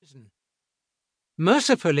horizon.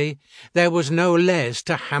 Mercifully, there was no Les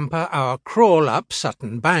to hamper our crawl up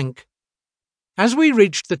Sutton Bank. As we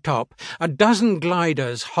reached the top, a dozen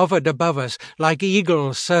gliders hovered above us like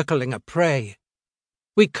eagles circling a prey.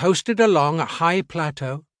 We coasted along a high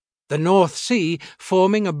plateau, the North Sea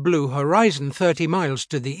forming a blue horizon 30 miles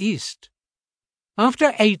to the east.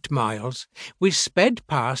 After 8 miles, we sped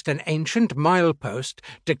past an ancient milepost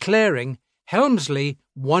declaring Helmsley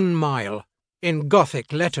 1 mile in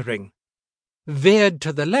Gothic lettering, veered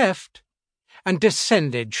to the left, and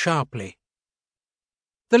descended sharply.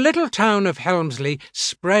 The little town of Helmsley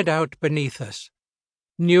spread out beneath us.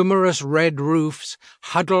 Numerous red roofs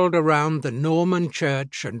huddled around the Norman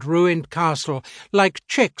church and ruined castle like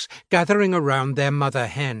chicks gathering around their mother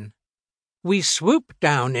hen. We swooped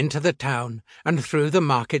down into the town and through the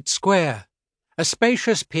market square, a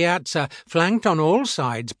spacious piazza flanked on all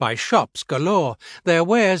sides by shops galore, their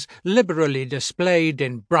wares liberally displayed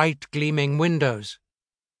in bright gleaming windows.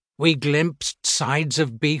 We glimpsed sides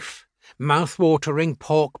of beef, mouth-watering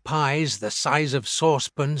pork pies the size of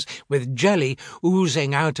saucepans with jelly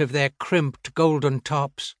oozing out of their crimped golden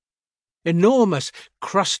tops, enormous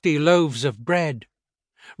crusty loaves of bread,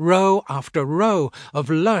 row after row of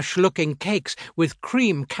lush-looking cakes with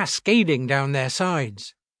cream cascading down their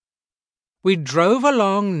sides. We drove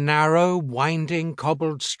along narrow, winding,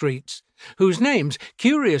 cobbled streets, whose names,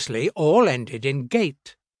 curiously, all ended in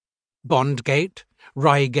gate. Bondgate,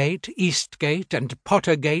 Reigate, Eastgate, and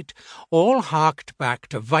Pottergate all harked back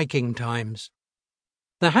to Viking times.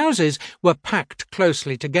 The houses were packed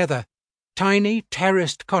closely together, tiny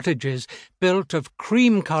terraced cottages built of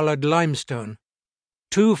cream-coloured limestone,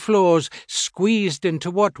 2 floors squeezed into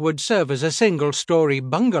what would serve as a single-story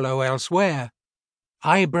bungalow elsewhere,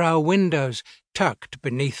 eyebrow windows tucked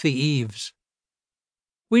beneath the eaves.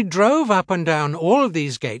 We drove up and down all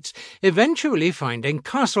these gates, eventually finding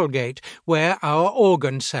Castlegate, where our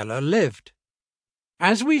organ seller lived.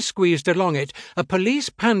 As we squeezed along it, a police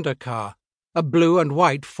panda car, a blue and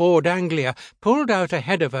white Ford Anglia, pulled out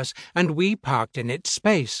ahead of us, and we parked in its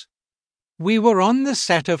space. We were on the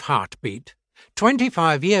set of Heartbeat,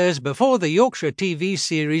 25 years before the Yorkshire TV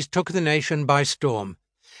series took the nation by storm,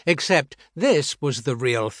 except this was the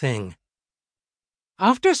real thing.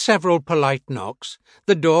 After several polite knocks,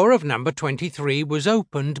 the door of number 23 was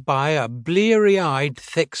opened by a bleary-eyed,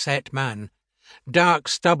 thick-set man, dark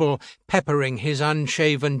stubble peppering his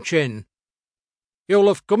unshaven chin. "You'll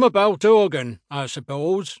have come about organ, I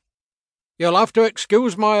suppose. You'll have to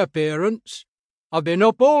excuse my appearance. I've been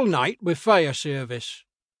up all night with fire service."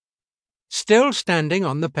 Still standing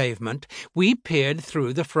on the pavement, we peered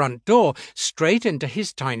through the front door, straight into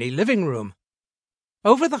his tiny living room.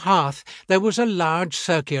 Over the hearth there was a large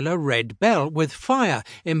circular red bell with fire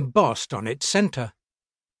embossed on its centre.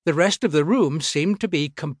 The rest of the room seemed to be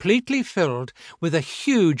completely filled with a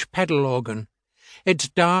huge pedal organ. Its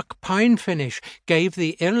dark pine finish gave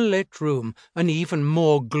the ill-lit room an even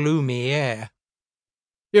more gloomy air.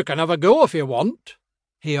 "You can have a go if you want,"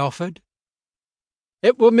 he offered.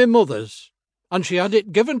 "It were my mother's, and she had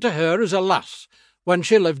it given to her as a lass when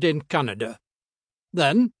she lived in Canada.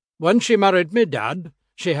 Then, when she married me dad,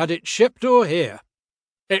 she had it shipped o'er here.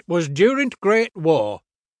 It was during t' Great War,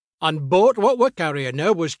 and boat what were carrying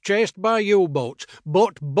her was chased by U-boats,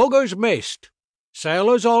 but buggers missed.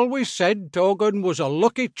 Sailors always said Torgun was a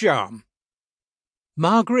lucky charm."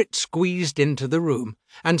 Margaret squeezed into the room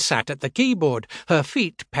and sat at the keyboard, her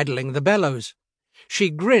feet pedalling the bellows.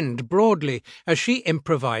 She grinned broadly as she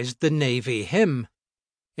improvised the Navy hymn.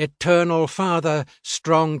 Eternal Father,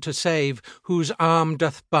 strong to save, whose arm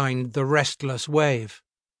doth bind the restless wave.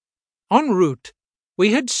 En route,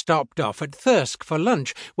 we had stopped off at Thirsk for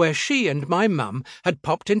lunch, where she and my mum had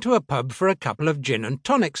popped into a pub for a couple of gin and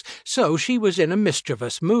tonics, so she was in a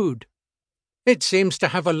mischievous mood. "It seems to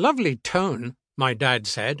have a lovely tone," my dad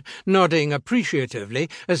said, nodding appreciatively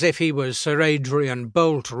as if he was Sir Adrian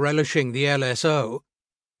Bolt relishing the LSO.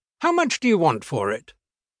 "How much do you want for it?"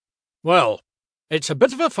 "Well, it's a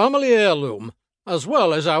bit of a family heirloom, as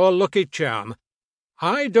well as our lucky charm.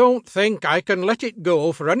 I don't think I can let it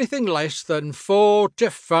go for anything less than £4 to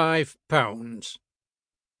 £5.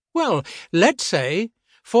 "Well, let's say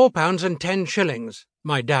 £4 and 10 shillings,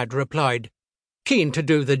 my dad replied, keen to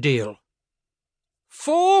do the deal.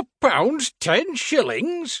 £4 10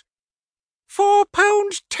 shillings?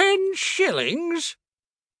 £4 10 shillings?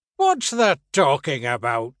 What's that talking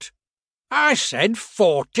about? I said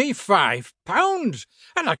 £45,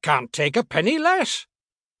 and I can't take a penny less.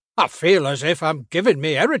 I feel as if I'm giving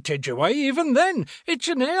me heritage away even then. It's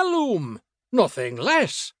an heirloom, nothing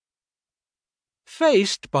less."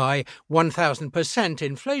 Faced by 1,000%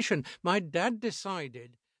 inflation, my dad decided